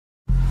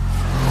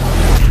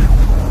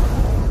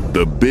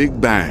The Big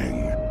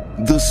Bang,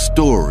 the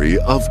story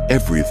of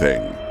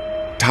everything.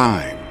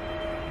 Time,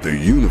 the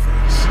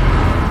universe,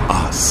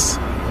 us.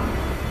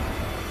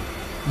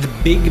 The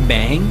Big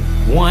Bang,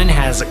 one,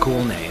 has a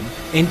cool name,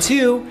 and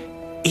two,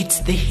 it's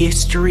the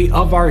history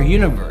of our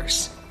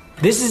universe.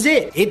 This is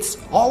it. It's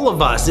all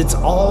of us. It's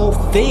all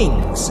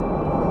things.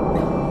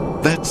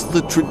 That's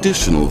the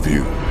traditional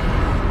view.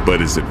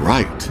 But is it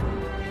right?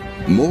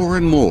 More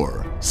and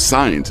more,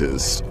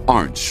 scientists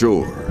aren't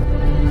sure.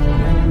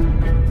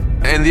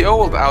 In the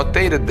old,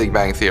 outdated Big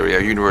Bang theory,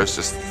 our universe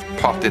just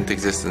popped into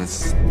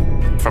existence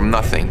from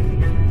nothing.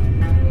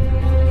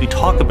 We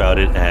talk about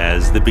it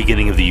as the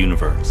beginning of the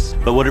universe,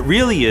 but what it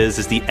really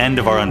is the end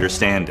of our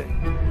understanding.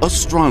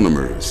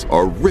 Astronomers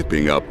are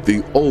ripping up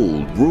the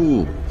old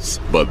rules,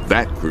 but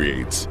that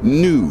creates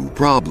new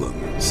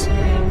problems.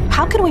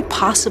 How can we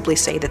possibly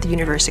say that the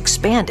universe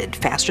expanded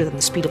faster than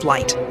the speed of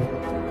light?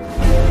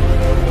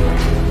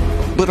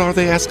 But are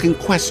they asking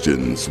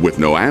questions with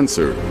no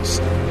answers?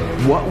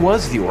 What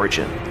was the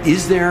origin?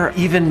 Is there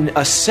even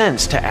a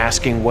sense to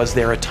asking, was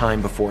there a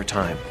time before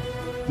time?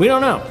 We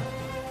don't know.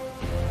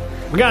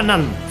 We got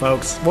none,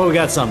 folks. Well, we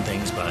got some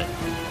things, but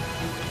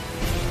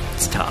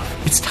it's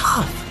tough. It's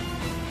tough.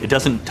 It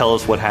doesn't tell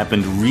us what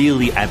happened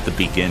really at the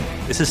beginning.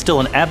 This is still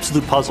an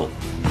absolute puzzle.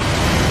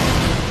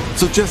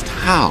 So just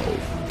how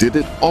did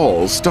it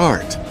all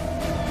start?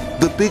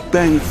 The Big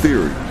Bang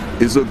Theory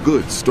is a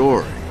good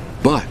story,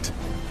 but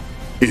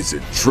is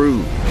it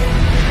true?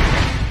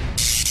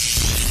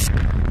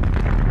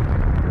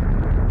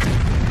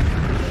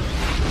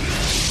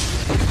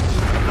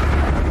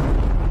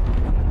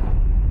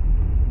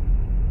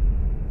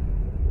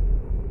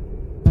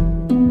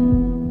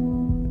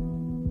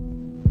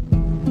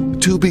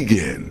 To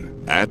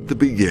begin, at the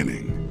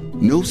beginning,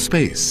 no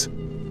space,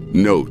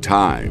 no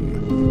time.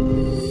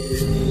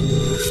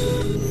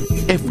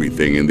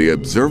 Everything in the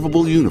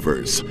observable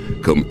universe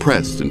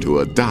compressed into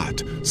a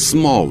dot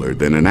smaller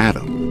than an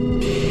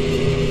atom.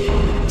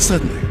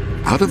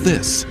 Suddenly, out of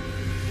this,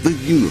 the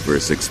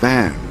universe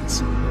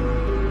expands.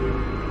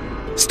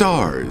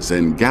 Stars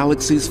and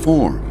galaxies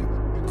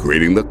form,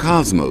 creating the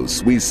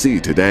cosmos we see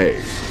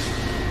today.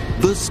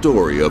 The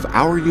story of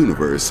our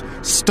universe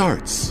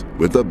starts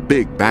with a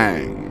Big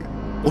Bang,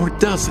 or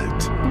does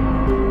it?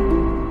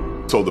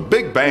 So the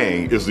Big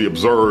Bang is the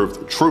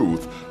observed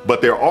truth,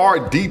 but there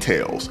are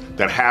details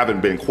that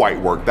haven't been quite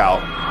worked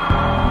out.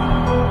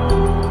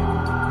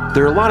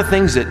 There are a lot of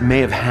things that may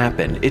have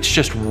happened. It's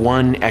just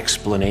one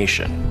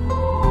explanation.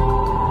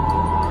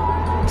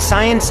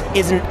 Science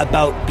isn't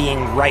about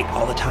being right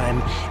all the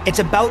time. It's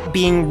about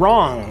being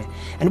wrong.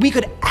 And we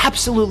could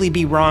absolutely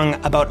be wrong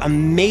about a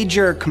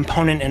major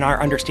component in our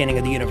understanding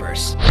of the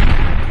universe.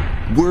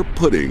 We're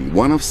putting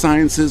one of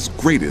science's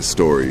greatest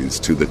stories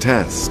to the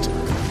test.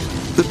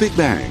 The Big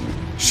Bang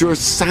sure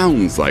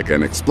sounds like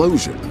an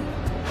explosion,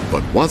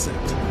 but was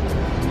it?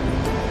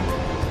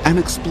 An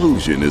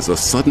explosion is a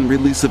sudden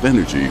release of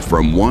energy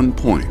from one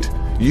point,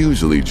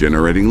 usually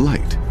generating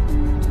light,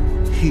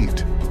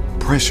 heat,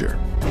 pressure,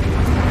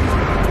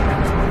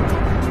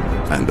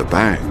 and a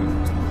bang.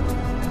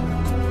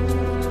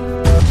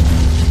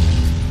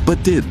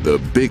 But did the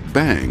Big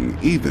Bang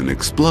even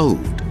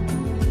explode?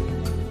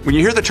 When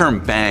you hear the term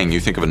bang,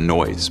 you think of a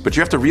noise, but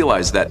you have to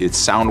realize that it's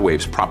sound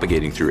waves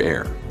propagating through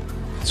air.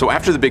 So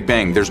after the Big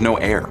Bang, there's no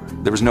air.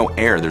 There was no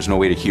air, there's no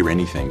way to hear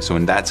anything. So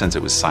in that sense,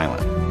 it was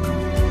silent.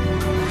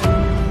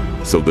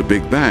 So the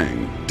Big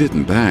Bang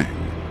didn't bang.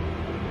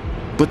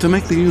 But to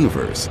make the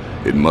universe,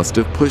 it must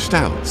have pushed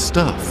out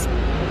stuff.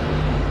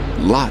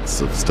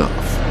 Lots of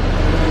stuff.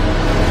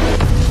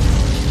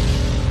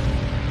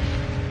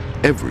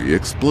 Every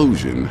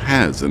explosion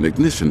has an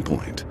ignition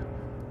point.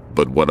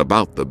 But what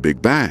about the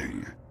Big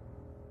Bang?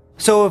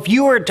 So if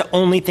you were to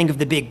only think of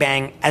the Big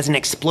Bang as an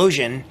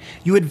explosion,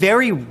 you would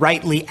very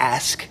rightly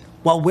ask,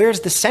 well, where's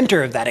the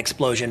center of that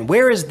explosion?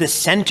 Where is the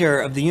center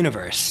of the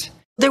universe?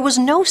 There was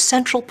no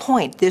central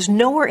point. There's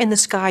nowhere in the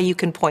sky you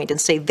can point and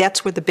say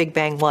that's where the Big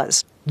Bang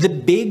was. The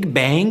Big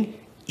Bang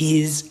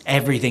is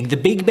everything. The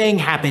Big Bang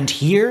happened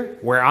here,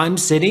 where I'm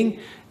sitting.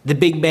 The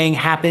Big Bang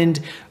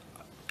happened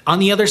on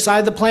the other side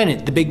of the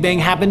planet. The Big Bang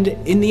happened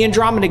in the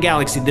Andromeda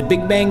Galaxy. The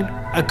Big Bang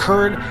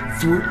occurred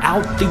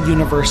throughout the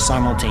universe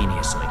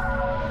simultaneously.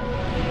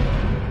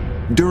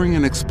 During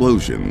an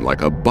explosion,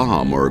 like a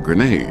bomb or a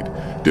grenade,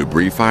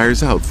 debris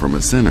fires out from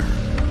a center.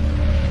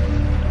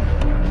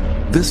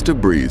 This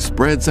debris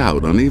spreads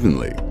out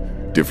unevenly,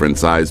 different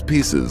sized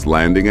pieces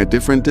landing at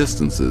different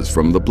distances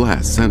from the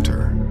blast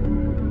center.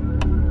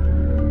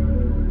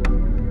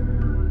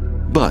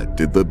 But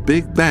did the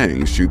Big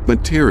Bang shoot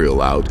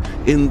material out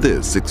in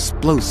this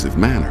explosive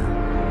manner?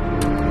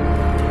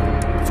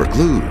 For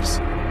clues,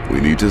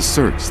 we need to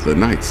search the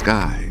night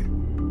sky.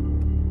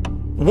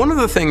 One of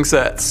the things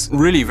that's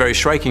really very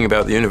striking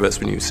about the universe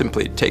when you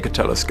simply take a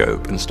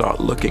telescope and start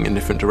looking in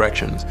different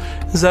directions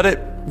is that it,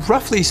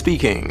 roughly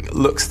speaking,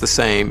 looks the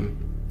same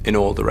in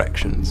all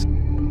directions.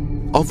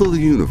 Although the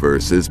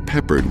universe is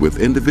peppered with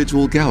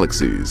individual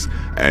galaxies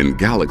and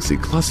galaxy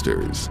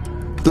clusters,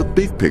 the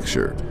big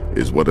picture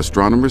is what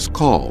astronomers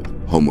call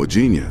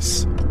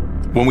homogeneous.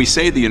 When we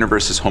say the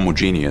universe is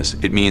homogeneous,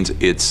 it means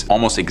it's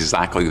almost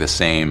exactly the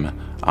same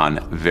on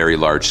very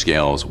large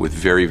scales with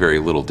very, very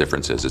little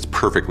differences. It's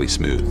perfectly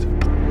smooth.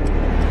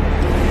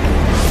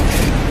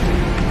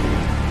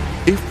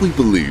 If we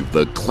believe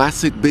the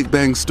classic Big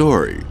Bang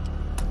story,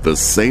 the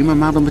same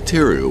amount of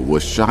material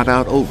was shot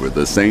out over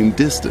the same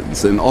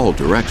distance in all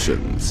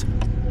directions.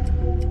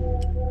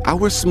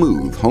 Our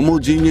smooth,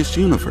 homogeneous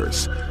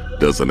universe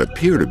doesn't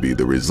appear to be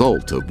the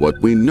result of what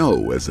we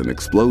know as an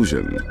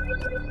explosion.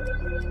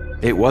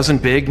 It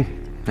wasn't big,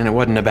 and it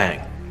wasn't a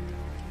bang.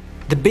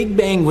 The Big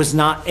Bang was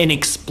not an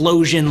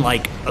explosion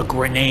like a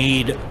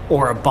grenade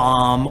or a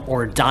bomb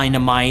or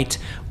dynamite,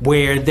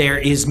 where there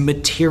is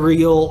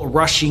material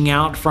rushing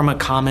out from a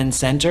common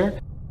center.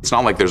 It's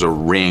not like there's a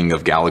ring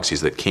of galaxies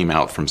that came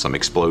out from some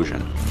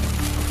explosion.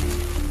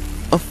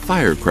 A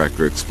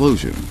firecracker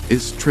explosion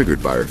is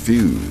triggered by a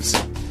fuse.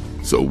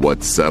 So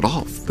what set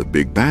off the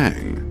Big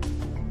Bang?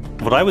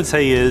 What I would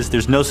say is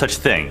there's no such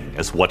thing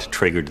as what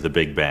triggered the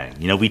Big Bang.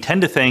 You know, we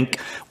tend to think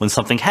when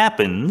something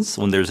happens,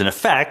 when there's an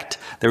effect,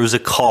 there was a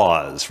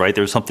cause, right?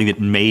 There was something that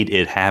made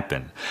it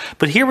happen.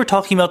 But here we're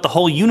talking about the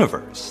whole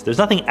universe. There's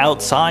nothing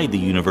outside the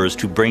universe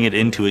to bring it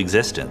into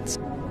existence.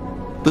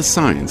 The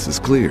science is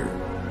clear.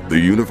 The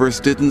universe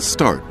didn't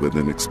start with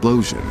an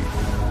explosion.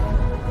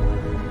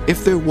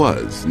 If there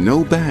was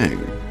no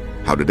bang,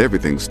 how did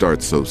everything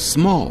start so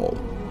small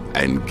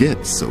and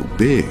get so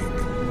big?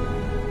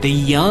 The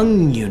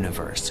young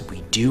universe,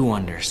 we do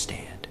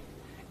understand.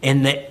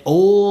 In the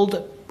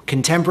old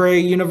contemporary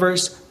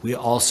universe, we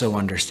also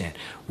understand.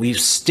 We've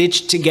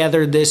stitched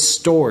together this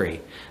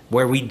story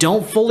where we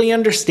don't fully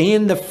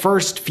understand the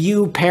first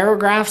few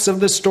paragraphs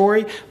of the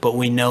story, but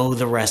we know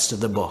the rest of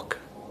the book.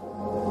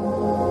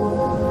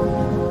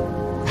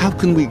 How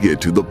can we get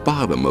to the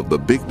bottom of the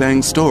Big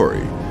Bang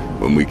story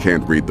when we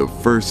can't read the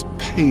first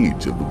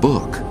page of the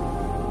book?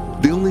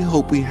 The only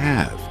hope we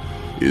have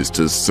is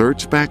to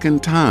search back in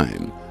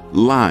time,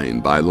 line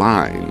by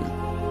line.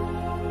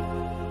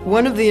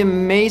 One of the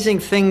amazing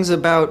things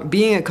about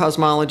being a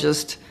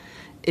cosmologist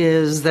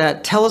is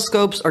that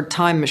telescopes are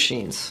time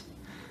machines.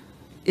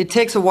 It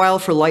takes a while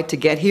for light to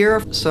get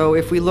here, so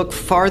if we look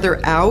farther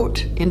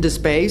out into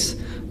space,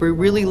 we're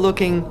really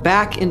looking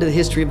back into the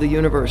history of the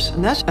universe,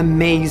 and that's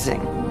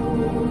amazing.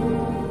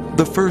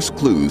 The first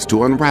clues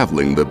to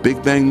unraveling the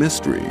Big Bang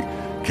mystery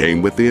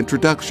came with the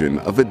introduction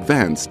of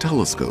advanced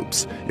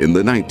telescopes in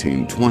the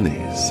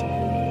 1920s.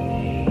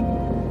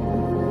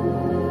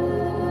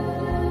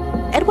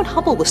 Edwin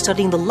Hubble was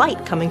studying the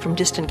light coming from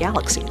distant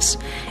galaxies.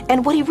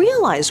 And what he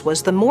realized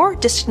was the more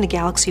distant a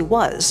galaxy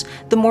was,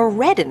 the more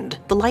reddened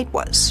the light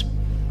was.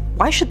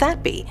 Why should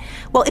that be?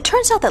 Well, it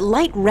turns out that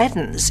light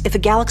reddens if a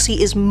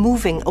galaxy is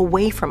moving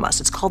away from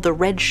us. It's called the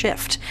red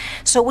shift.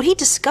 So what he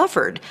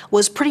discovered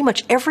was pretty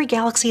much every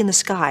galaxy in the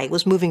sky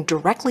was moving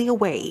directly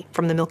away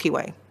from the Milky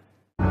Way.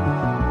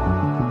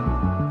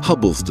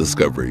 Hubble's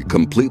discovery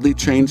completely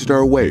changed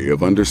our way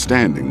of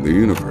understanding the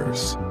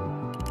universe.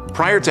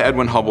 Prior to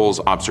Edwin Hubble's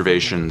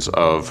observations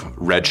of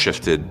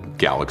redshifted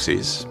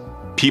galaxies,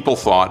 people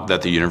thought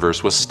that the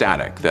universe was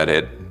static, that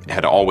it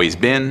had always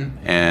been,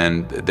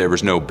 and there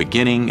was no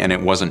beginning, and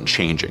it wasn't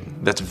changing.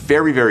 That's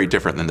very, very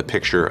different than the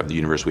picture of the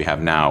universe we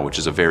have now, which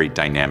is a very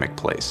dynamic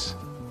place.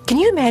 Can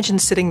you imagine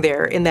sitting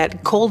there in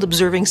that cold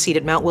observing seat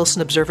at Mount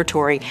Wilson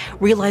Observatory,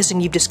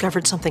 realizing you've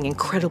discovered something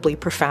incredibly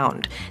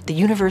profound? The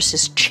universe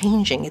is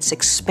changing, it's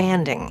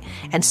expanding,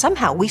 and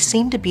somehow we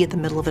seem to be at the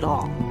middle of it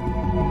all.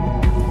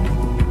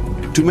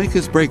 To make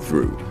his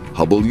breakthrough,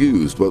 Hubble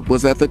used what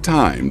was at the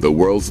time the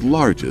world's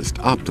largest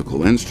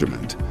optical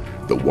instrument,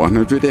 the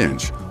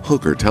 100-inch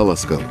Hooker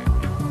telescope.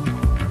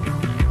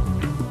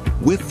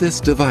 With this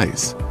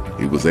device,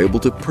 he was able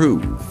to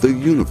prove the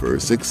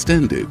universe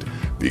extended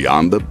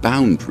beyond the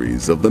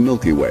boundaries of the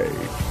Milky Way.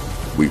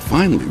 We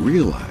finally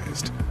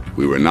realized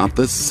we were not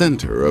the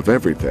center of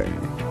everything.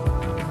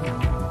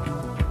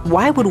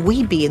 Why would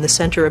we be in the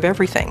center of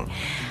everything?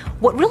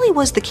 What really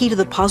was the key to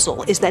the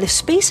puzzle is that if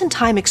space and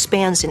time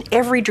expands in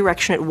every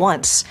direction at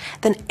once,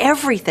 then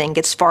everything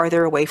gets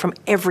farther away from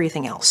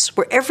everything else.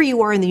 Wherever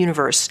you are in the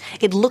universe,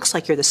 it looks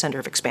like you're the center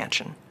of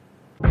expansion.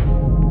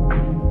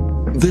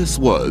 This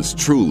was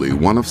truly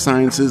one of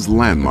science's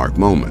landmark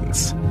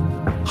moments.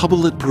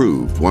 Hubble had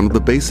proved one of the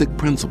basic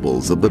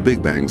principles of the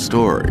Big Bang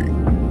story.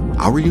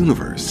 Our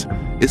universe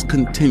is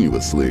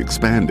continuously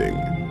expanding.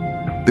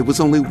 There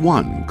was only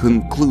one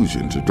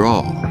conclusion to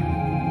draw.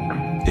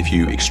 If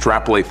you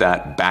extrapolate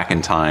that back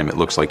in time, it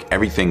looks like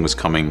everything was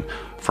coming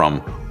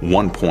from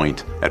one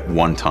point at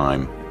one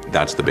time.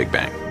 That's the Big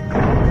Bang.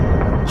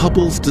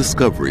 Hubble's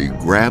discovery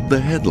grabbed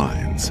the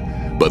headlines,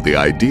 but the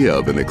idea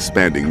of an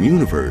expanding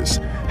universe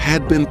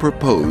had been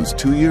proposed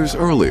 2 years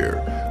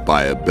earlier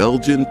by a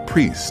Belgian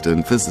priest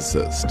and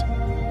physicist.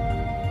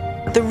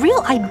 The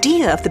real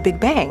idea of the Big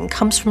Bang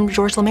comes from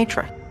Georges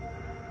Lemaitre.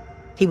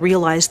 He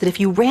realized that if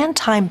you ran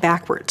time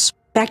backwards,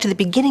 back to the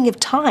beginning of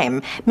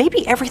time,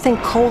 maybe everything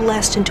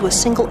coalesced into a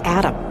single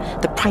atom,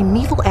 the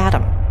primeval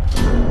atom.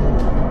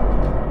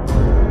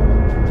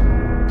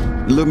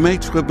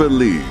 Lemaitre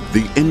believed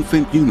the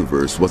infant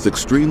universe was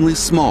extremely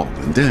small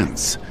and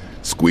dense,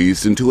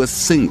 squeezed into a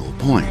single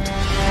point.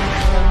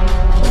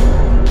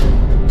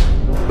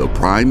 The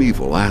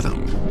primeval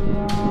atom.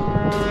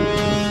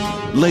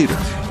 Later,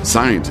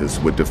 scientists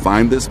would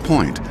define this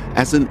point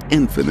as an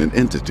infinite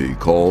entity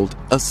called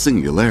a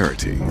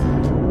singularity.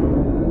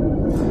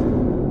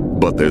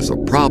 But there's a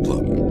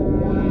problem.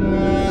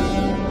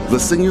 The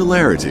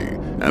singularity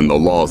and the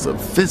laws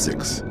of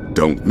physics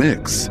don't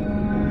mix.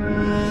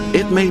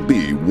 It may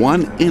be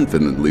one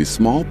infinitely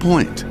small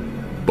point,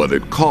 but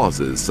it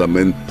causes some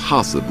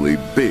impossibly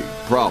big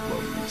problems.